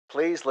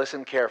Please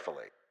listen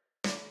carefully.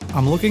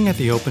 I'm looking at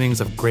the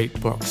openings of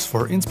great books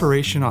for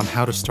inspiration on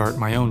how to start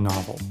my own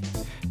novel.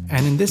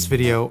 And in this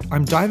video,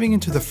 I'm diving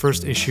into the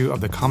first issue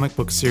of the comic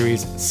book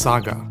series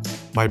Saga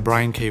by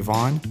Brian K.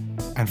 Vaughan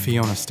and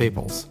Fiona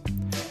Staples.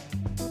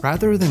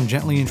 Rather than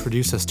gently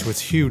introduce us to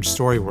its huge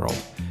story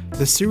world,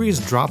 the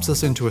series drops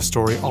us into a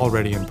story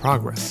already in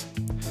progress.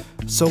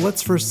 So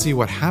let's first see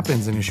what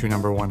happens in issue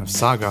number 1 of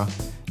Saga,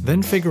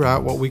 then figure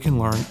out what we can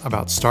learn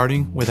about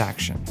starting with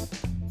action.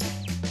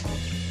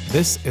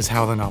 This is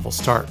how the novel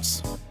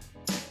starts.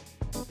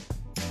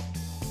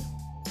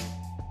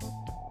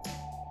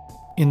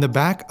 In the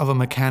back of a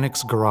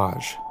mechanic's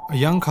garage, a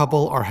young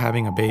couple are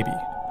having a baby.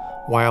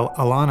 While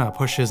Alana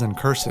pushes and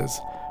curses,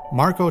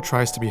 Marco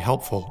tries to be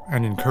helpful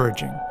and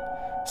encouraging.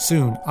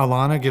 Soon,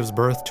 Alana gives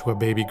birth to a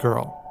baby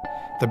girl.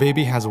 The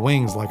baby has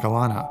wings like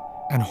Alana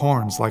and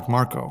horns like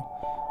Marco.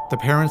 The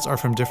parents are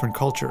from different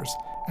cultures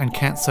and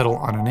can't settle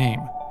on a name.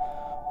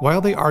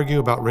 While they argue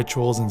about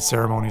rituals and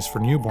ceremonies for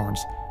newborns,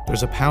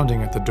 there's a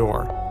pounding at the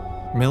door.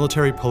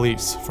 Military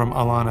police from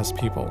Alana's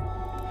people.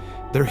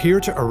 They're here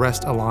to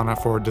arrest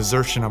Alana for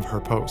desertion of her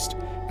post,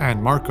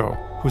 and Marco,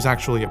 who's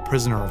actually a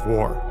prisoner of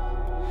war.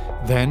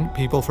 Then,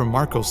 people from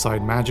Marco's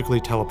side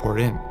magically teleport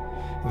in.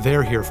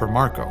 They're here for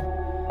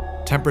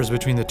Marco. Tempers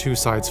between the two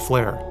sides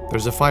flare,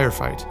 there's a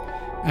firefight,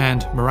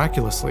 and,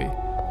 miraculously,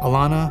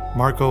 Alana,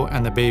 Marco,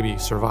 and the baby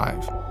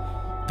survive.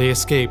 They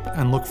escape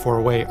and look for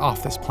a way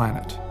off this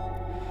planet.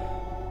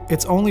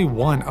 It's only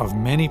one of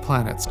many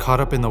planets caught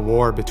up in the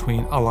war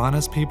between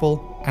Alana's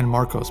people and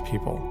Marco's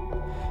people.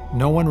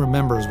 No one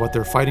remembers what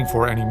they're fighting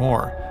for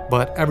anymore,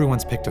 but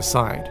everyone's picked a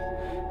side.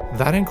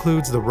 That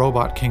includes the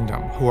Robot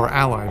Kingdom, who are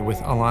allied with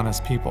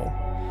Alana's people.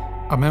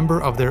 A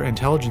member of their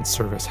intelligence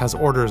service has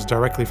orders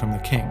directly from the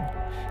king.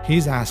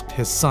 He's asked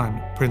his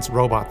son, Prince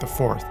Robot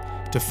IV,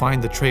 to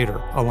find the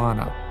traitor,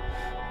 Alana.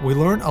 We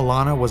learn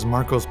Alana was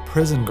Marco's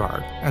prison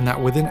guard, and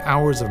that within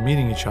hours of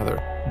meeting each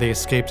other, they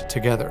escaped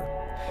together.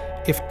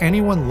 If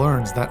anyone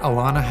learns that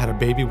Alana had a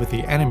baby with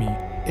the enemy,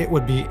 it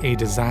would be a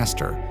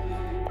disaster.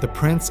 The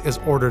prince is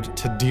ordered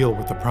to deal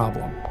with the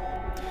problem.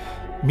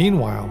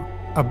 Meanwhile,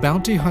 a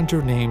bounty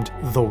hunter named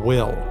The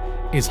Will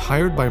is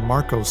hired by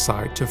Marco's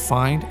side to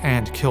find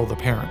and kill the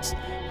parents,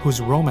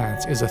 whose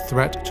romance is a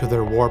threat to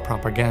their war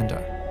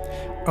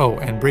propaganda. Oh,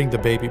 and bring the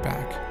baby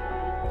back.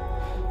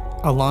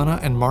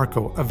 Alana and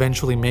Marco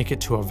eventually make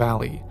it to a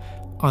valley.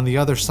 On the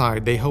other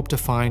side, they hope to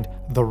find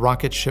the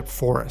rocket ship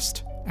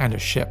forest and a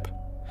ship.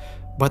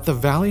 But the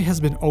valley has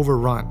been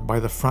overrun by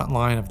the front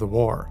line of the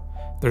war.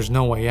 There's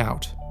no way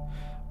out.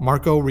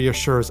 Marco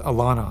reassures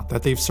Alana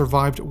that they've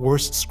survived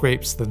worse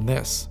scrapes than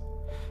this.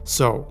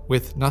 So,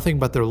 with nothing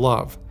but their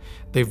love,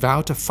 they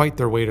vow to fight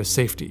their way to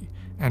safety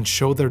and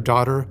show their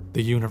daughter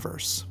the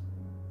universe.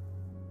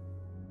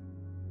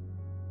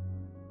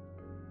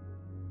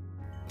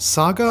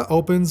 Saga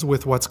opens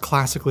with what's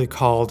classically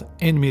called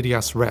in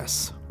medias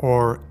res,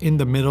 or in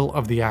the middle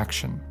of the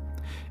action.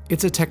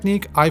 It's a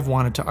technique I've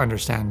wanted to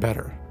understand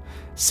better.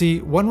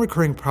 See, one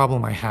recurring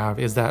problem I have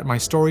is that my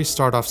stories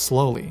start off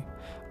slowly.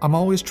 I'm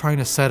always trying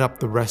to set up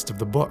the rest of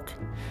the book.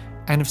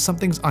 And if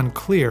something's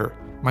unclear,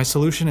 my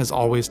solution is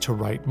always to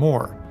write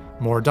more.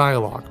 More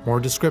dialogue,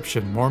 more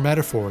description, more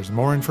metaphors,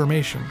 more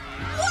information.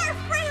 More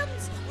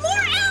friends! More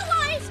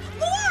allies!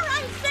 More,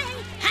 I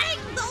say!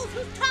 Hang those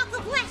who talk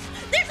of less!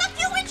 There's a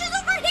few inches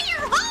over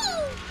here!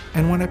 Ho!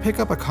 And when I pick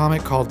up a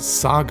comic called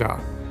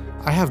Saga,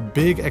 I have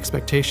big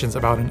expectations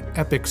about an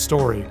epic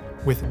story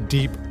with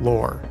deep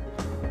lore.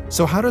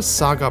 So how does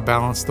Saga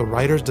balance the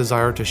writer's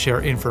desire to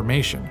share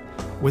information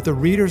with the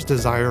reader's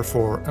desire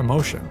for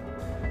emotion?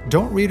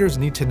 Don't readers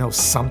need to know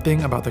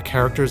something about the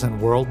characters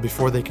and world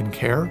before they can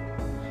care?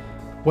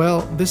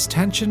 Well, this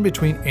tension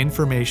between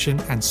information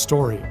and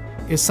story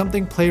is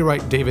something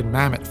playwright David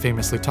Mamet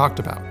famously talked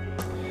about.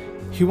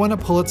 He won a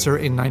Pulitzer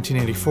in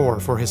 1984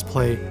 for his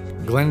play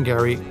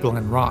Glengarry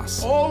Glen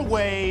Ross.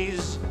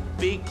 Always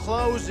be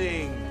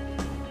closing.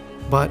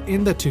 But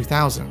in the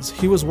 2000s,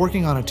 he was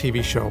working on a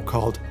TV show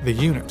called The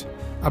Unit,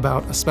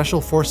 about a special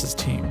forces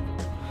team.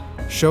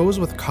 Shows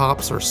with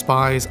cops or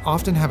spies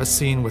often have a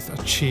scene with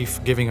a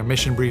chief giving a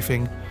mission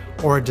briefing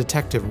or a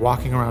detective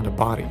walking around a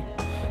body.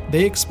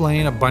 They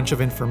explain a bunch of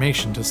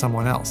information to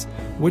someone else,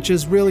 which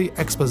is really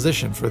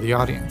exposition for the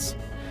audience.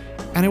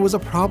 And it was a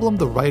problem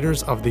the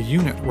writers of The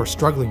Unit were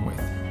struggling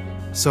with.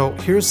 So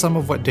here's some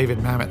of what David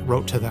Mamet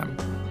wrote to them.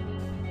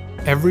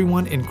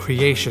 Everyone in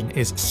creation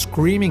is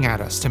screaming at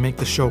us to make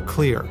the show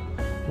clear.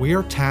 We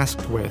are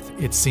tasked with,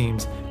 it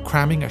seems,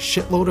 cramming a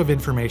shitload of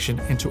information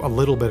into a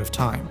little bit of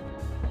time.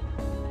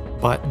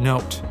 But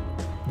note,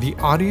 the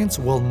audience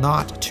will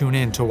not tune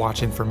in to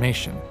watch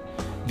information.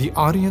 The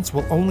audience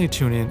will only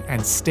tune in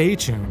and stay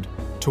tuned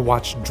to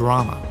watch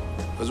drama.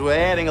 Because we're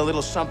adding a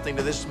little something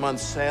to this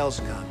month's sales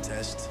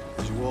contest.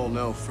 As you all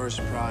know,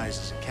 first prize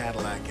is a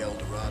Cadillac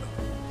Eldorado.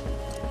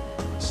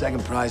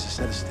 Second prize is a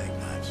set of steak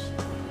knives.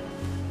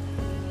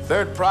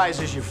 Third prize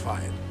is you're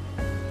fired.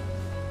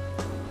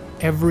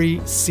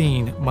 Every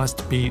scene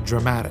must be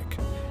dramatic.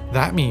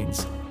 That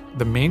means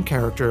the main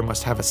character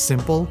must have a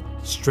simple,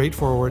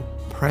 straightforward,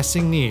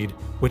 pressing need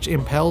which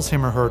impels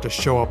him or her to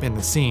show up in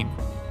the scene.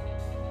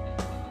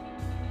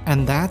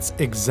 And that's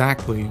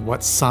exactly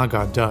what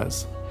Saga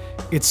does.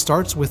 It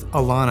starts with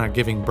Alana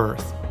giving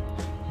birth.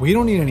 We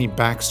don't need any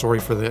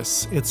backstory for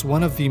this, it's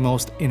one of the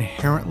most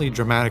inherently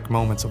dramatic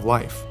moments of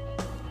life.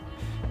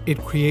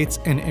 It creates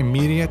an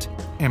immediate,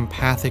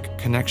 empathic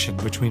connection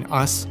between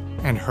us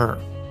and her.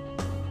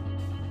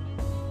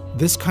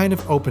 This kind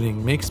of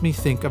opening makes me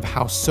think of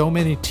how so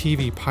many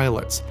TV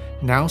pilots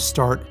now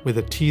start with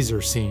a teaser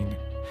scene.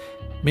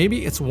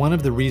 Maybe it's one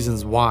of the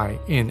reasons why,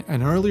 in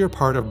an earlier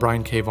part of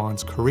Brian K.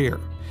 Vaughan's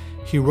career,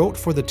 he wrote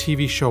for the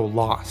TV show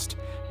Lost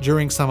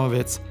during some of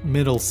its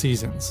middle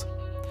seasons.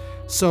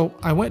 So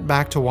I went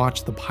back to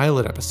watch the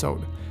pilot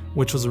episode,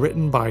 which was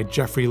written by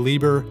Jeffrey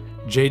Lieber,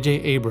 J.J.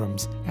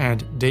 Abrams,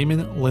 and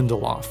Damon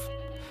Lindelof.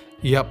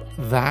 Yep,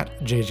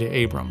 that J.J.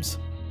 Abrams.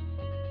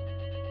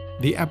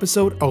 The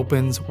episode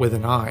opens with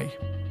an eye.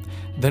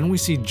 Then we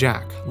see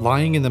Jack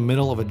lying in the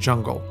middle of a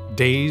jungle,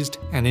 dazed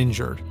and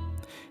injured.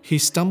 He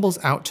stumbles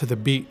out to the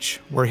beach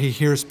where he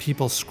hears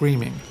people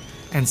screaming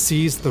and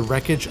sees the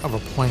wreckage of a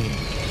plane.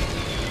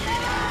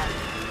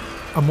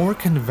 A more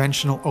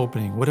conventional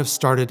opening would have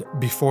started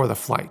before the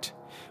flight.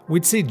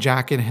 We'd see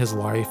Jack in his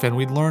life and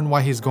we'd learn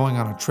why he's going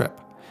on a trip.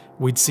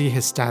 We'd see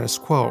his status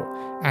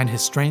quo and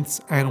his strengths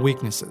and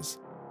weaknesses.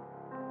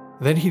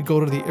 Then he'd go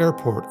to the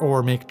airport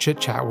or make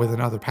chit-chat with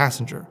another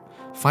passenger.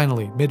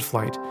 Finally,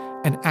 mid-flight,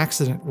 an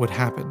accident would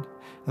happen.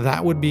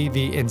 That would be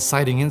the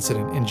inciting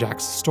incident in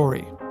Jack's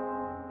story.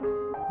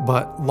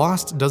 But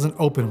Lost doesn't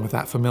open with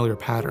that familiar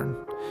pattern.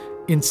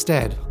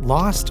 Instead,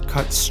 Lost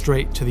cuts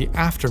straight to the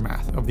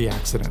aftermath of the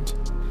accident.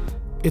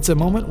 It's a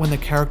moment when the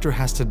character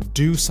has to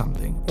do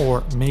something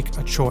or make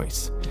a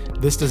choice.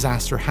 This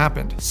disaster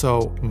happened,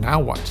 so now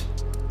what?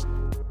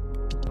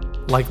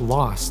 Like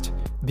Lost,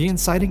 the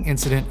inciting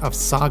incident of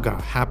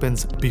Saga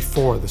happens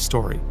before the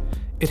story.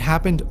 It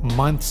happened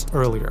months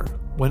earlier,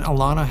 when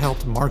Alana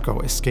helped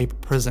Marco escape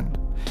prison.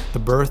 The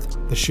birth,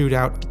 the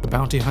shootout, the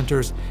bounty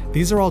hunters,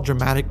 these are all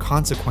dramatic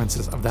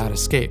consequences of that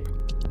escape.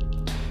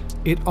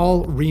 It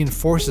all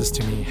reinforces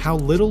to me how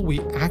little we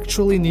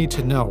actually need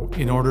to know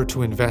in order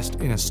to invest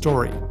in a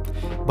story.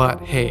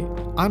 But hey,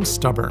 I'm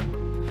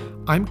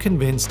stubborn. I'm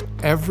convinced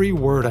every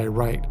word I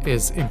write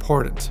is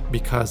important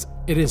because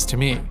it is to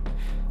me.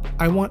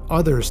 I want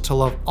others to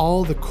love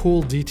all the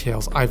cool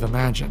details I've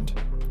imagined.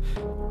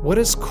 What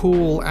does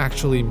cool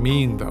actually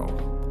mean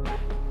though?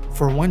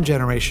 For one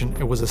generation,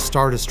 it was a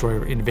Star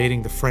Destroyer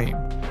invading the frame.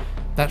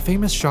 That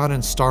famous shot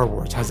in Star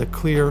Wars has a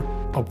clear,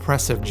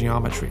 oppressive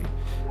geometry.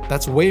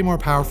 That's way more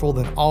powerful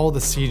than all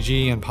the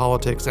CG and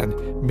politics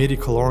and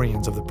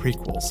midi-chlorians of the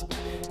prequels.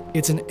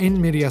 It's an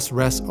in medias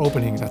res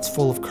opening that's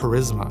full of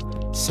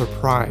charisma,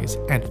 surprise,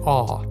 and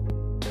awe.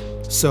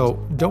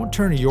 So don't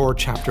turn your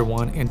Chapter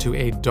 1 into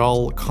a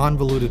dull,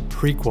 convoluted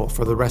prequel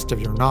for the rest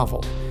of your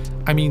novel.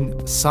 I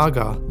mean,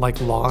 Saga, like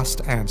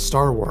Lost and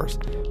Star Wars,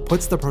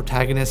 puts the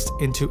protagonists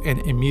into an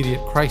immediate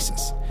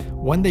crisis,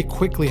 one they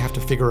quickly have to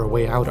figure a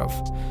way out of.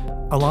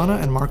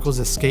 Alana and Marco's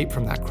escape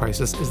from that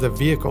crisis is the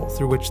vehicle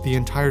through which the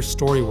entire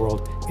story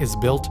world is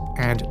built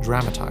and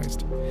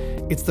dramatized.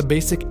 It's the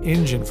basic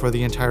engine for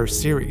the entire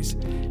series,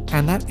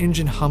 and that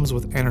engine hums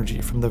with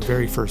energy from the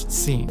very first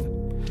scene.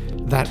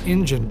 That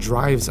engine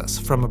drives us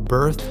from a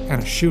birth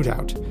and a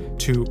shootout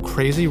to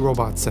crazy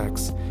robot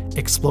sex,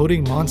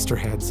 exploding monster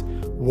heads,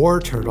 war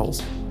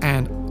turtles,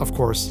 and, of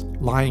course,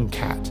 lying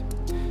cat.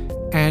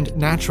 And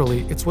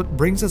naturally, it's what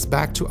brings us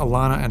back to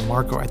Alana and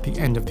Marco at the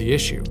end of the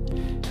issue.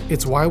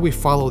 It's why we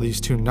follow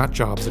these two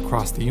nutjobs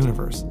across the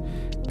universe.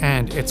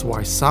 And it's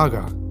why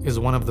Saga is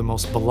one of the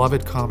most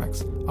beloved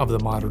comics of the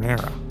modern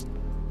era.